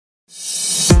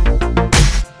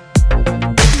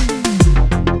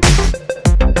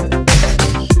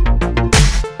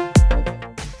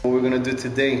want to do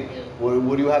today?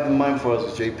 What do you have in mind for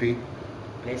us, JP?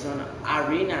 Play some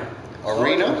arena.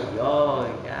 Arena? Oh,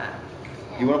 yeah.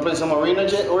 You want to play some arena,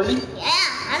 Orly? Yeah,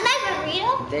 I like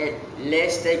arena.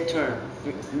 Let's take turn.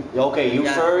 Okay, you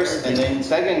first, and then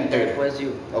second, and third. That was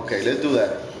you. Okay, let's do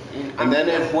that. And then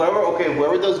if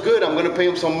whoever does good, I'm gonna pay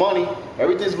him some money.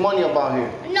 Everything's money about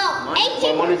here. No,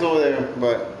 18. My money's over there,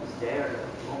 but. It's there.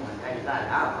 Oh my God, you got it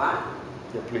out, huh?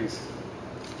 Yeah, please.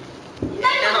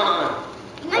 No.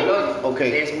 Okay.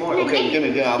 There's more. Okay, give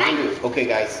me. I'll give you. Okay,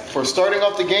 guys. For starting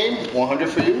off the game, 100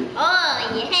 for you.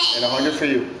 Oh, yeah. And 100 for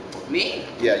you. Me?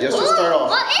 Yeah, just to start off.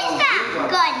 What is that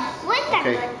gun? What's that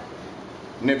gun?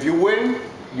 And if you win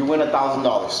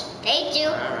 $1,000. Thank you.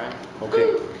 Alright.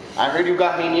 Okay. I heard you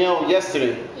got Daniel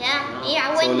yesterday. Yeah,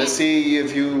 I win. So let's see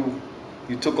if you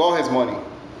took all his money.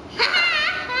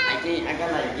 I think I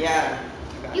got like, yeah.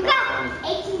 You got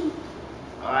 18.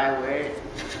 Alright,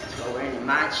 so we're in the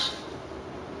match.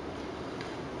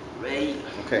 Ready?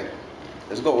 Okay.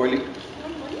 Let's go, Orly.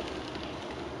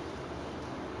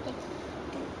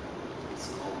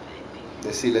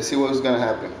 Let's see what's gonna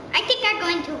happen. I think I'm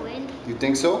going to win. You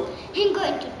think so? I'm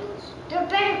going to lose. They're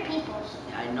better people.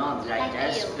 I know, like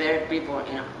there's better people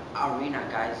in arena,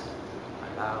 guys.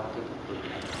 A lot of people,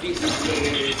 like busy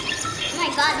players. Oh my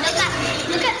God!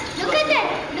 Look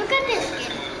at this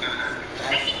skin.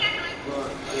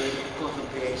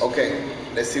 Okay.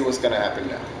 Let's see what's gonna happen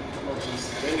now. Oh, he's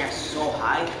staying at so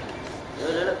high.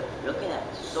 Look at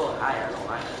that, so high. I don't know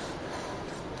why.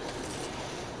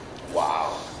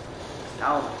 Wow.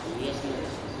 Oh, yes,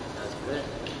 that's good.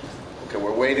 Okay,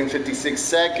 we're waiting 56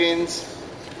 seconds.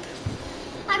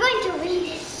 I'm going to win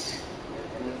this.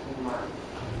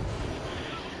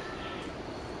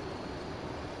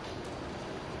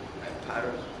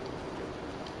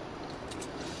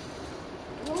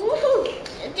 Woohoo!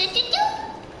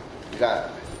 You got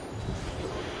it.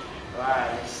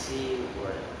 Alright, let's see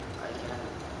what I can.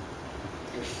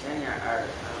 You're standing at I don't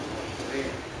know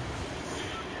where.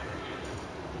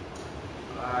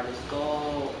 Alright, let's go.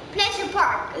 Pleasure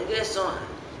Park. Let's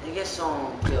get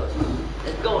some pills.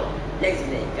 Let's go. Lazy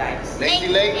Lake, guys. Lazy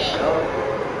Lake?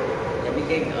 Let me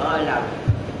get all out.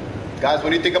 Guys, what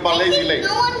do you think about Lazy Lake?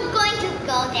 No one's going to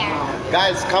go there.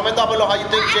 Guys, comment down below how you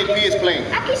think JP is playing.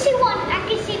 I can see one. I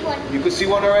can see one. You can see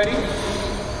one already?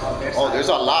 Oh, There's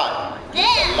a lot.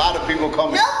 There. A lot of people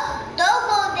coming. Nope, don't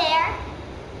go there.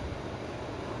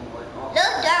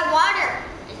 Look, there's water.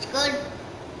 It's good.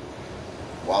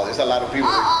 Wow, there's a lot of people.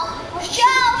 Uh-oh. You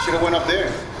Show. should have went up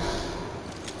there.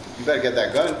 You better get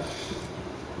that gun.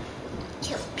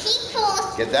 Two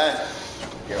people. Get that.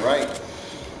 Get right.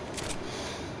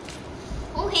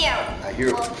 Oh, here. I hear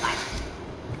it. Oh, fine.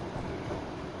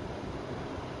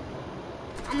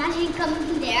 I'm actually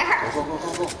coming there.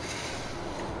 Go.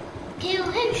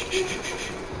 Kill him.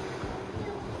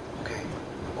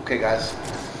 Okay, guys.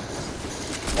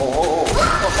 Oh,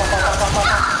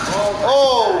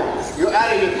 you're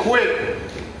out of here quick.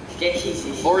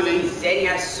 Orly. He's setting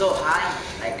us so high.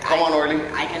 Like, Come on, Orly.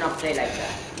 I cannot play like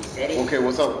that. He's setting. Okay,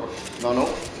 what's up? No. No?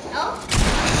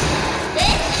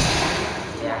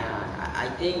 This? Yeah, I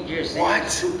think you're setting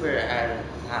What? super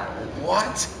high.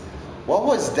 What? What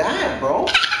was that, bro?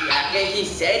 I think his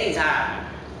settings are,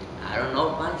 I don't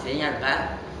know, man, setting are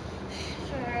bad.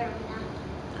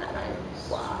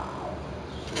 Wow.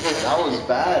 That was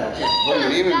bad. Bro, you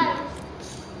didn't even...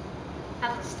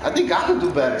 I think I could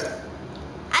do better.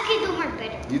 I can do more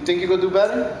better. You think you could do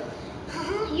better?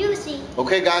 You see.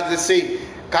 Okay, guys, let's see.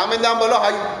 Comment down below how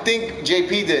you think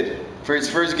JP did for his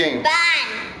first game. Ban.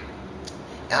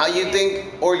 How you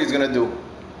think Orly's gonna do?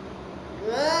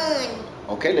 Good.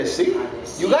 Okay, let's see.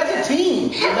 You guys are a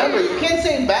team. Remember, you can't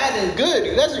say bad and good.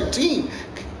 You guys are a team.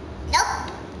 Nope.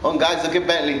 Oh, guys, look at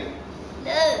Bentley.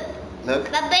 Look.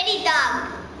 Look. My baby dog.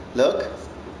 Look.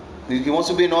 He wants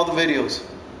to be in all the videos.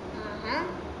 Uh-huh.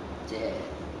 Yeah.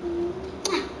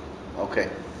 Okay.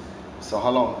 So how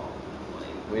long?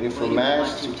 Waiting for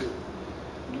match.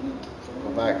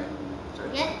 Go back.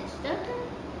 Yes.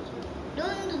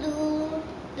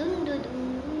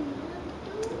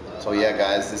 So yeah,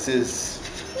 guys, this is...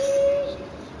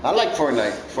 I like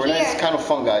Fortnite. Fortnite is kind of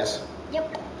fun, guys.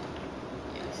 Yep.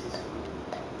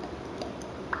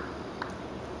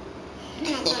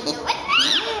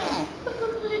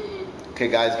 Okay,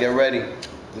 guys, get ready.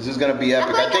 This is gonna be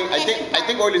epic. I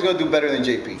think Orly's gonna do better than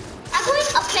JP. I'm going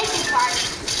to Pleasure Park.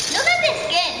 Look at this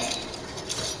skin.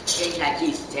 It's like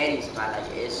his settings, but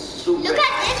like it's super. Look at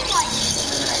this one.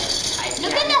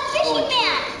 Look at the fishing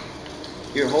man.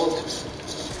 Here, hold.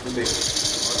 Look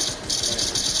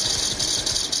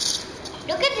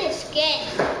at this skin.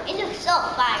 It looks so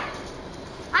fire.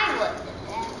 I would do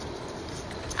that.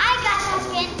 I got that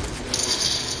skin.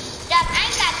 Dad, I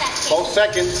got that skin. 12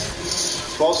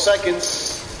 seconds. 12 seconds.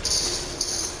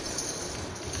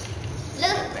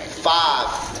 Look. 5,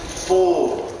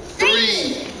 4,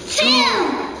 3, 2,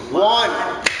 1.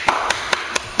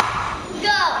 Go.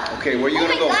 Okay, where are you oh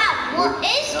gonna go? Oh my God, what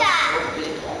is that?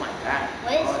 Oh my God.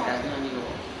 What is Oh, that? that's not even.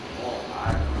 Oh,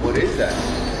 hard. What is that?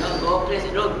 No, go, please.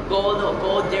 No, go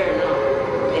there. No.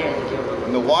 There, the camera.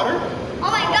 In the water? Oh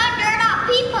my God, they're not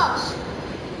people.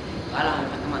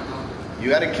 Come on. You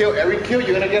gotta kill. Every kill,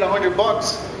 you're gonna get $100.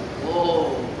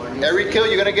 Whoa. Every kill,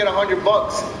 you're gonna get $100.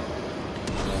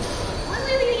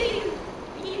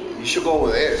 You should go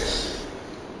over there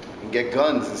and get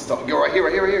guns and stuff. Go right here.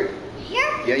 Here?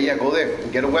 Yeah, go there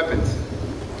and get the weapons.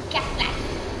 Get that.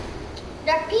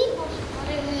 They're people. What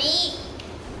do you mean?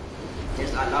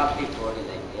 There's a lot of people already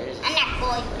like there's. I'm not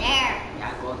going there.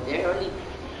 Yeah, go there only.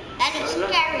 That is Look.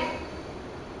 scary.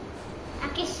 I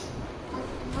guess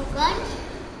no guns.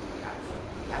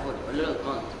 Yeah, go a little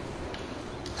gun.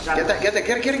 Get it. Oh,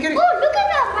 look at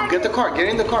that. Get the car. Get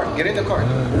in the car.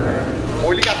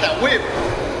 Orly got that whip.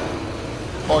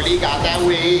 Orly got that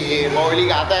whip.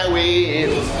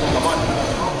 Come on.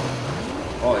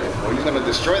 Oh, Orly's gonna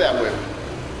destroy that whip.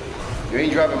 You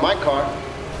ain't driving my car.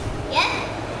 Yeah.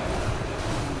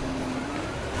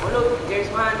 Oh look, there's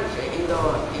one in the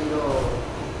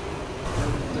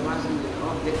ones in the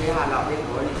they have a lot of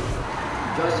people only.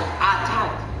 Just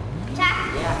attack.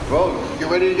 Yeah. Bro, you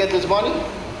ready to get this money?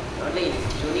 Only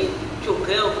you need to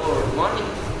kill for money.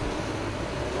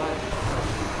 What?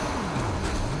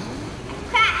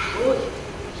 Crash. Oh,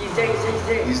 he's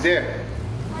there. He's there.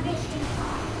 What is he?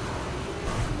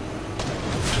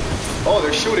 Oh,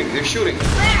 they're shooting.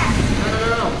 Where?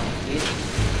 No.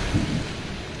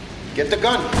 Get the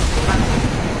gun.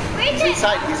 Where is He's it?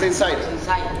 inside. He's inside.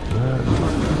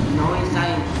 No,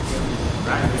 inside.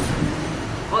 Right.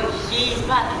 Oh, he's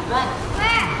back. Where?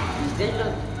 He's there,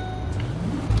 look.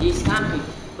 He's camping.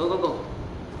 Go.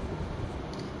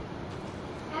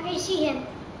 I can see him.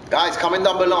 Guys, comment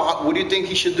down below. What do you think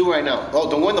he should do right now? Oh,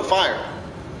 don't go in the fire.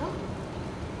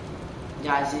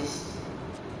 Yeah, he's.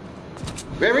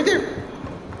 Right there.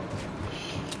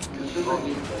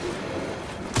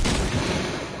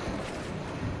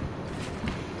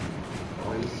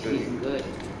 He's good.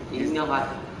 He knows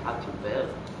how to build.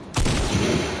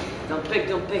 Don't pick.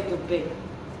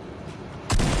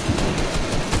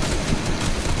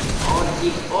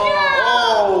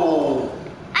 Oh!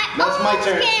 That's my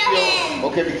turn. Kill him.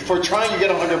 Okay, for trying, you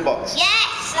get $100.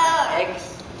 Yes, sir.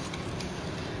 X.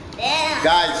 Damn.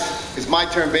 Guys, it's my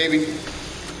turn, baby.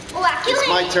 Oh, I killed It's him.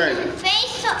 my turn.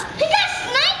 Face up. He got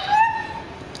sniper.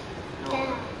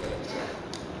 Damn.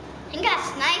 He got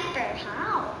sniper.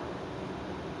 How?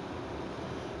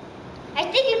 I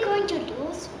think you're going to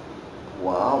lose.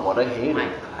 Wow, what a Oh my hater.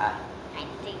 God. I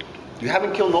think. You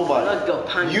haven't killed nobody. Let's go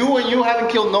punch. You haven't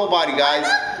killed nobody, guys.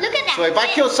 Look at that. So if I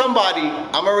kill somebody,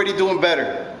 I'm already doing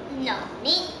better. No,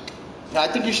 me. I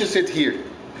think you should sit here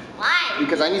Why?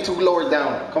 because I need to lower it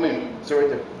down. Come here. Sit right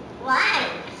there. Why?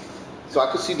 So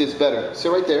I could see this better.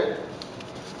 Sit right there.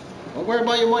 Don't worry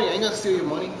about your money. I ain't gonna steal your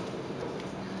money.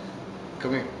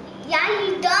 Come here. Yeah,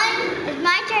 you done? It's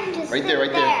my turn to sit Right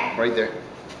there. Right there.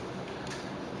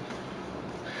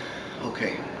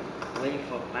 Okay. Waiting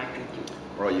for back to you.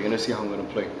 Bro, you're gonna see how I'm gonna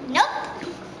play. Nope.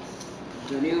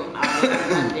 The new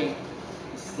Sunday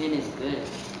skin is good.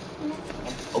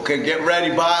 Okay, get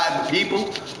ready, bye,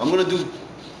 people. I'm gonna do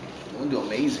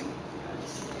amazing.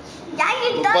 Yeah,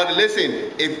 you done? But listen,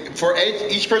 if for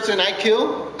each person I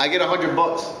kill, I get $100.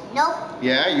 Nope.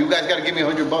 Yeah, you guys gotta give me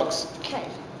 $100. Okay.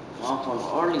 Well, from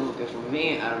Orly, because for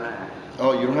me, I don't know.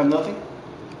 Oh, you don't have nothing?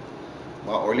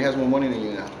 Well, Orly has more money than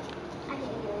you now. I can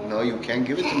do it. No, you can't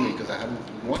give it to me because I haven't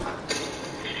won.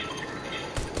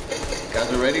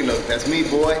 Guys are ready? Look, that's me,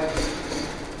 boy.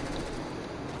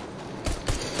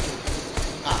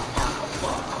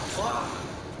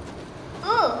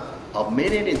 Ooh. A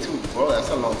minute and two, bro, that's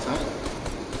a long time.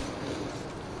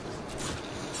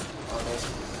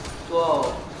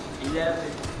 12,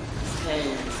 11,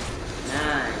 10,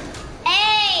 9.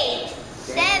 8,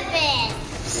 7,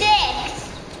 6,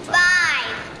 5.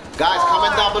 Guys,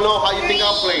 comment down below how you think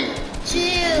I'm 3, playing. 2.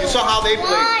 You saw how they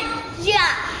played. 1.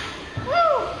 Yeah.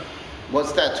 Woo.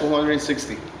 What's that?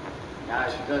 260.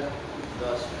 That's because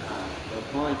the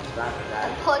points back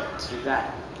that. Put. You got.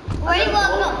 Where you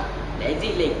want to go?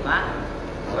 Lazy leg, pa.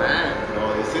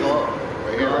 No, this is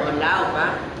right here, right? Loud, pa.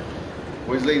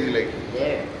 Where's Lazy Lake?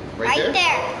 There. Right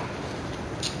there?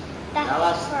 That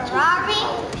was Ferrari.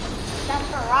 That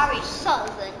Ferrari's so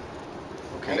good.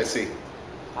 Okay, let's see.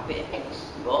 Papi, X.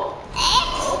 Go. X.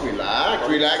 Oh, relax.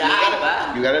 Relax,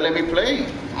 You gotta let me play.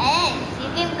 X. You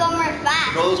can go more You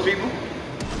fast. know those people?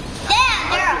 Damn,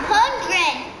 they're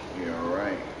 100. Yeah,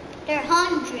 alright. They're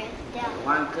 100. Damn.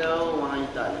 1 kill,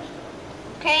 $100.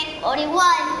 Okay, only one.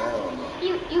 Hell no.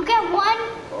 You get one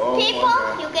Oh, people, my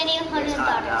God. you get $100.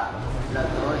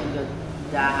 Let's go into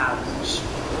the house.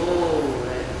 Oh,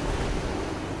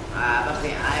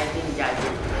 papi, I think that is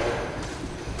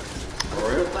For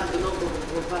real?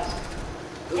 go fast.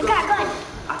 You got gun.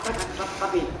 Attack,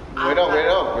 papi.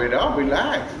 Wait up,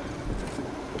 relax.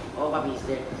 Oh, papi, he's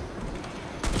dead.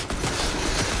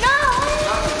 No.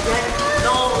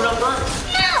 No, run.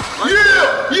 No.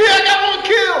 Yeah, I got 1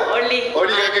 kill. Only. Oh,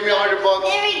 you gotta give me $100.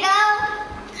 There we go.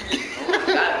 Oh my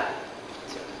God.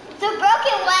 The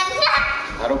broken one.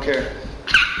 I don't care.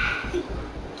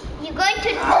 You're going to.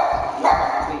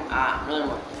 Another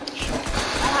one.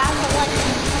 I have one.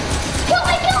 Kill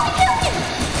him.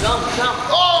 Jump.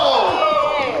 Oh!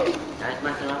 That's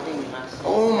my nothing.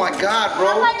 Oh my God, How bro.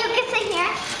 about you can sit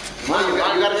here? No, you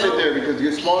gotta sit there because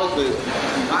you're small as this. You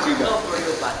can see that.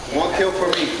 1 kill for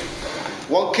me.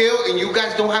 1 kill and you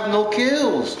guys don't have no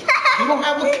kills. You don't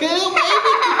have a kill,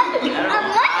 baby. I'm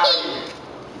lucky.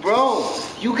 Bro,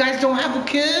 you guys don't have a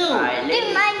kill.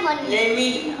 Give my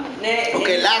money.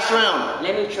 Okay, last round.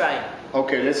 Let me try.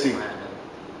 Okay, let's see.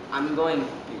 I'm going.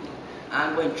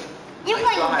 You're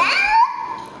going down?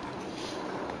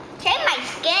 Take my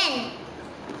skin.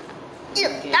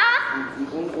 Okay. Stop.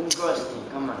 Grossing,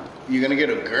 come on. You're gonna get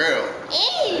a girl.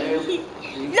 Ew.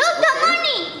 Look, the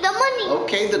money. The money.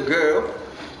 Okay, the girl.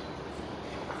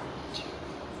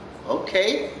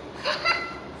 Okay.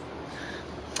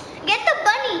 Get the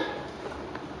bunny.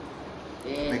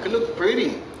 Make it look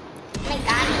pretty. I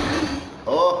got it.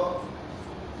 Oh.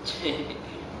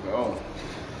 No.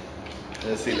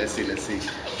 Let's see.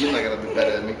 You're not gonna do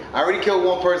better than me. I already killed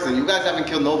 1 person. You guys haven't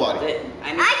killed nobody.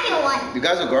 I kill one. You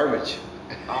guys are garbage.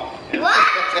 What?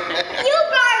 You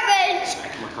garbage.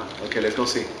 Okay, let's go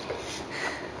see.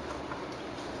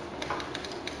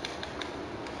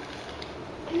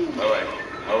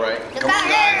 Alright. Look Come on, at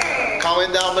guys. her.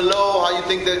 Comment down below how you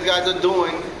think these guys are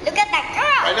doing. Look at that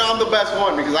girl. Right now I'm the best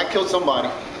one because I killed somebody.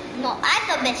 No, I'm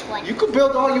the best one. You can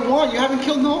build all you want. You haven't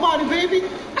killed nobody, baby. You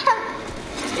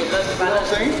know what I'm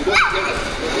saying? Good.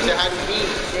 Say hi to me.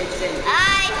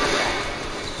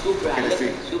 Super, Okay, let's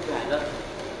see. super,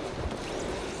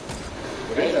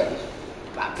 What is that?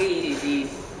 Papi, his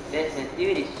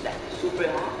sensitivity is like super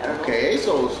high. I don't know. Okay,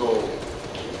 so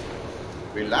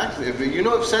relax. If you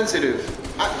know it's sensitive,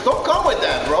 don't come with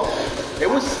that, bro. It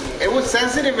was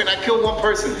sensitive, and I killed 1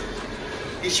 person.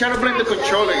 He's trying to blame the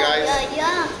controller, guys.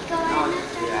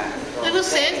 It was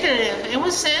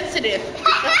sensitive.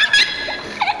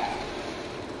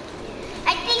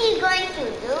 I think he's going to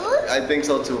lose. I think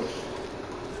so too.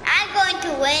 I'm going to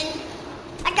win.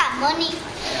 I got money.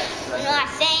 You know what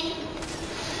I'm saying?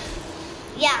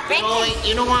 Yeah, right.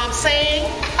 You know what I'm saying?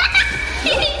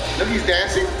 Look, he's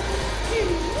dancing.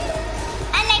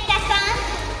 I like that song.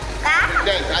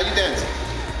 Dance. How you dance?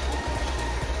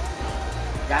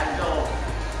 Dando.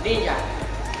 Ninja.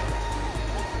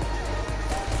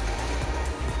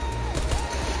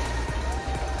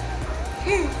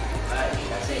 Alright,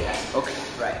 that's it. Okay.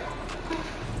 Right.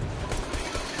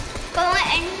 Go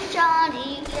and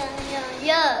Johnny,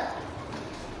 yeah.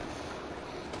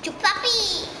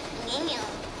 Chupapi.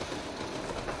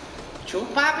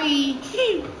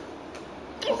 Chupapi.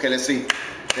 Okay, let's see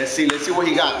what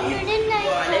he got.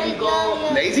 Let me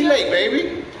go. Lazy Lake,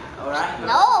 baby. Alright. No,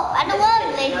 I don't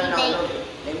want lazy No, lake.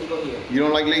 let me go here. You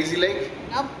don't like Lazy Lake?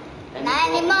 Nope, Let me not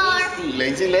go anymore. easy.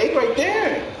 Lazy Lake right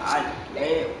there.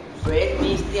 First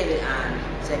misty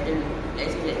and second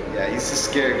lazy lake. Yeah, he's just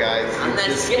scared, guys. I'm He's not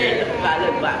just scared.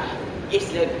 Look back. It's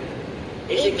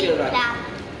a kill, right?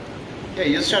 Yeah,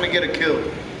 he's just trying to get a kill. Yeah.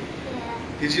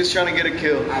 He's just trying to get a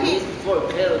kill. At least 4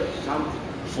 kills, something.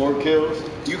 4 kills.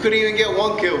 You couldn't even get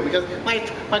 1 kill because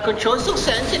My control's so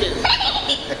sensitive.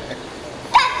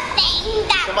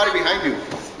 somebody behind you.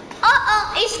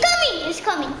 Uh-oh, it's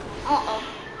coming. Uh-oh.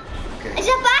 Okay. It's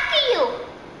attacking you.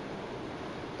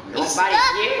 It's Nobody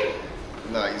stuck. here.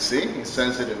 No, you see? He's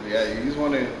sensitive. Yeah, you just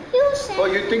want to. You said. Oh,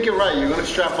 you're thinking right. You're going to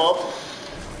strap off.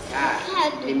 Yeah.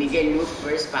 Let me get you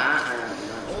first, but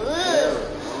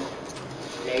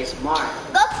play smart.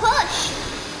 Go push.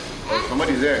 Oh,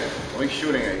 somebody's there. Somebody's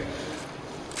shooting at you.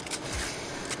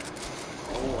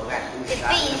 Oh, I got 2 The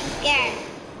shots. bee is scared.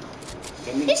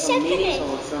 Give me It's some sensitive. minis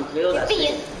or some kills. That's Yippee.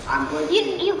 it. I'm going to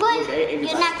You're push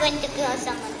everybody. not going to kill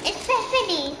someone. It's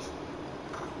Tiffany.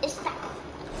 It's that.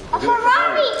 A Is it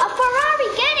Ferrari. A Ferrari.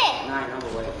 Get it. No, I know,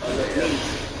 but look, please.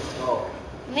 Let's go.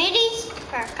 Midis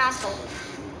per castle.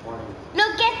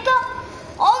 Look at the.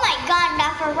 Oh my God,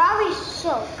 that Ferrari's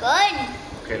so good.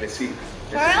 Okay, let's see.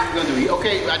 For Let's see real? what he's gonna do.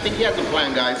 Okay, I think he has a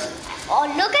plan, guys. Oh,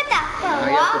 look at that Now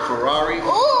he has the Ferrari. Ferrari.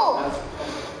 Ooh.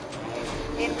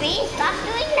 Baby, stop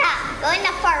doing that. Go in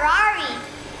the Ferrari.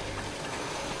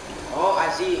 Oh, I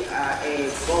see a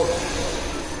boat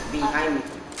behind me.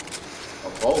 A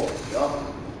boat. Yup.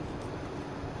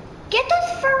 Get those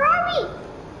Ferrari. I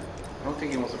don't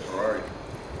think he wants a Ferrari.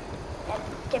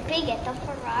 Get the No,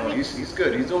 Ferrari. he's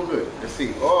good. He's doing good. Let's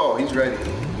see. Oh, he's ready.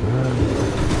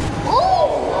 Ooh.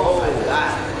 Oh my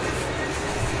god.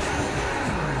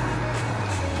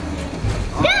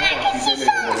 Dad, I can He's see in it.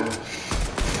 some.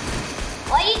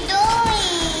 What are you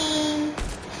doing?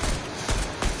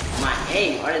 Come on, hey,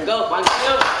 let's go. 1, 2.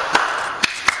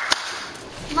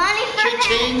 Money for him.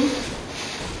 Ching.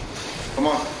 Come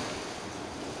on.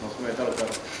 No, métalo,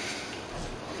 métalo.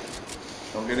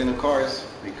 Don't get in the cars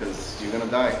because you're gonna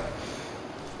die.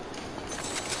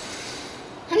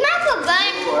 I'm not so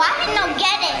good. Why didn't I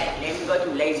get it? Let me go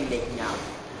to Lazy Lake now.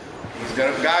 He's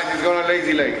gonna, guys. He's going to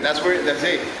Lazy Lake. That's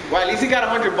it. Well, at least he got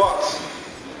 $100.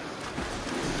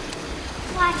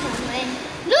 Why can't I win?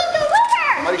 Look, the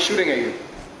river. Somebody's shooting at you,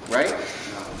 right?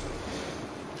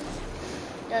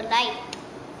 The light.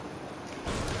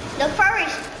 The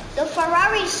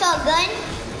Ferrari's so good.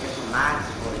 Get some max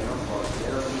for, for a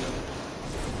little bit.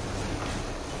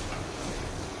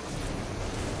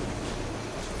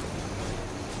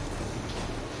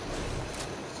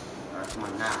 Alright, come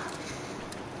on now.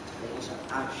 There's some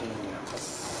action here.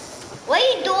 What are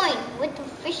you doing with the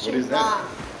fishing What is that? rod?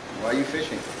 Why are you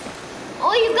fishing?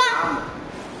 Oh, you got.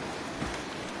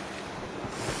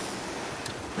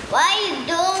 Why are you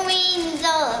doing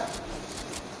the?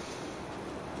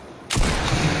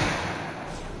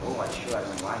 Oh, I sure I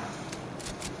don't like.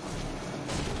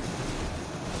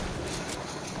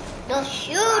 The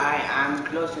shoot. I'm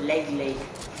close to Lazy Lake.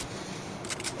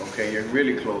 Okay, you're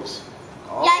really close.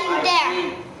 Oh, Yeah, you I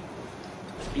there.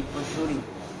 see people shooting.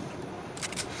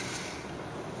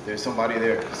 There's somebody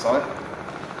there. Saw it?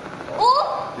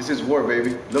 Oh, This is war,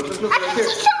 baby. Look, I right can there.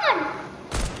 see someone.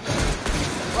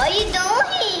 What are you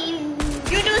doing?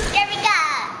 You do scary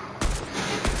guy.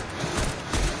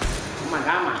 Oh my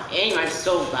god, my aim is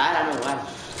so bad. I don't know why.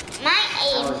 My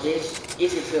Oh, aim. this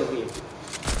is a field here.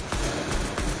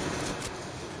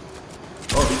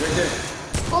 Oh, he's right there.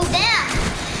 Oh damn.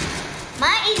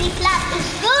 My easy clap is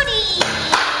goody.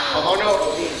 Oh no.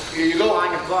 Here you go.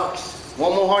 $200.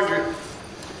 One more 100.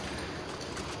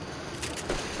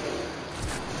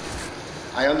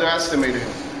 I underestimated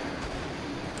him.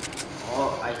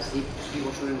 Oh, I see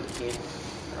people shooting here.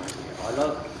 Oh,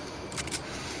 look.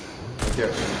 Right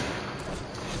there.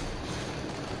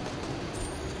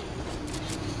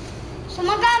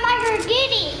 Someone got my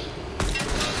Gurgiti.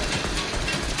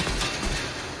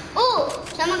 Ooh,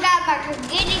 someone got my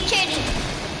Gurgiti chitty.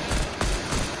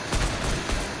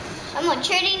 Someone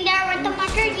chitting there with the my I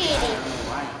Gurgiti. don't know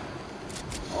why.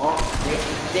 Oh,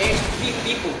 there's 3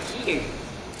 people here.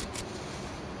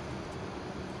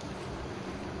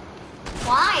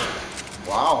 Why?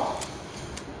 Wow.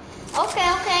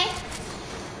 Okay.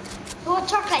 You will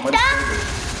talk like Somebody that?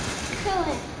 shoot Kill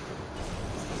him.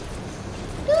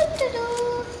 Do.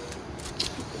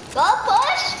 Go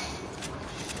push.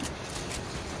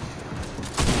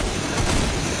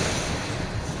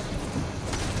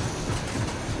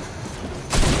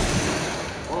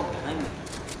 Oh, behind me.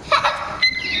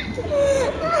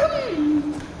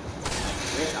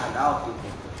 There's a lot of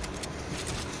people.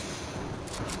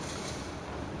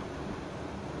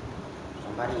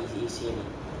 Somebody is hitting.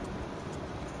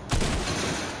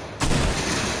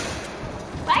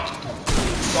 Right?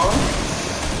 Saw him?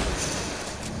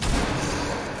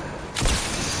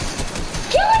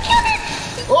 Kill it!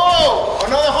 Oh,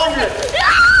 another 100. Okay!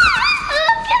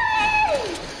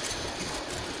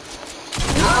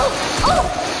 Oh!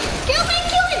 Kill him!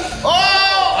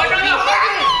 Oh, another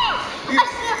 100.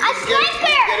 A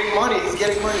sniper! He's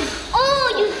getting money. Oh,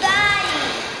 you died!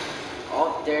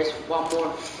 Oh, there's one more.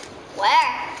 Where? I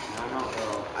don't know,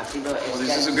 bro. I see the. Well,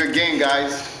 this is a good game,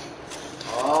 guys.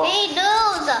 Oh, Hey,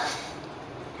 dudes!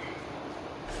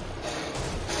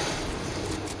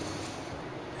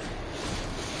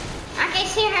 I can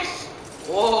see her.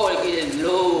 oh, look at this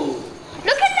blue.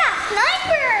 Look at that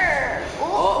sniper!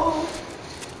 Oh.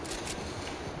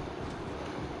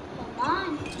 Come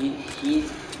on.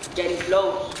 He's getting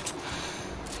close.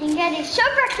 I'm getting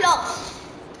super close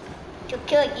to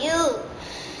kill you.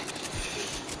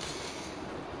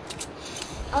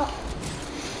 Oh,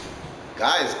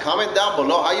 Guys, comment down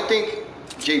below how you think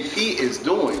JP is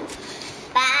doing.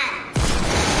 bad.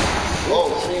 Whoa.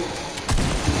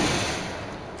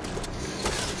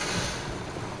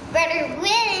 Better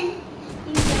win.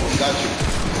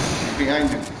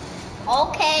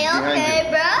 Okay, Behind okay, you.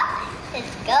 bro.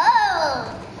 Let's go.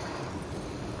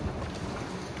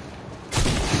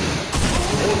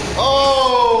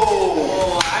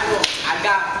 Oh! I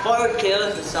got 4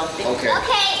 kills or something. Okay.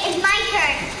 Okay, it's my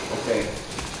turn. Okay.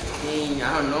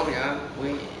 I don't know, yeah.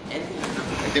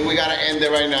 I think we gotta end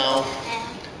it right now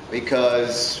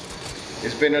because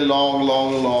it's been a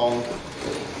long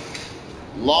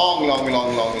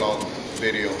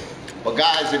video. But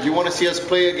guys, if you want to see us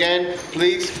play again,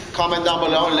 please comment down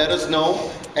below and let us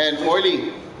know. And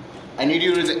Orly, I need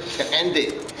you to end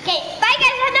it. Okay, bye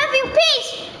guys. I love you.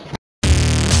 Peace.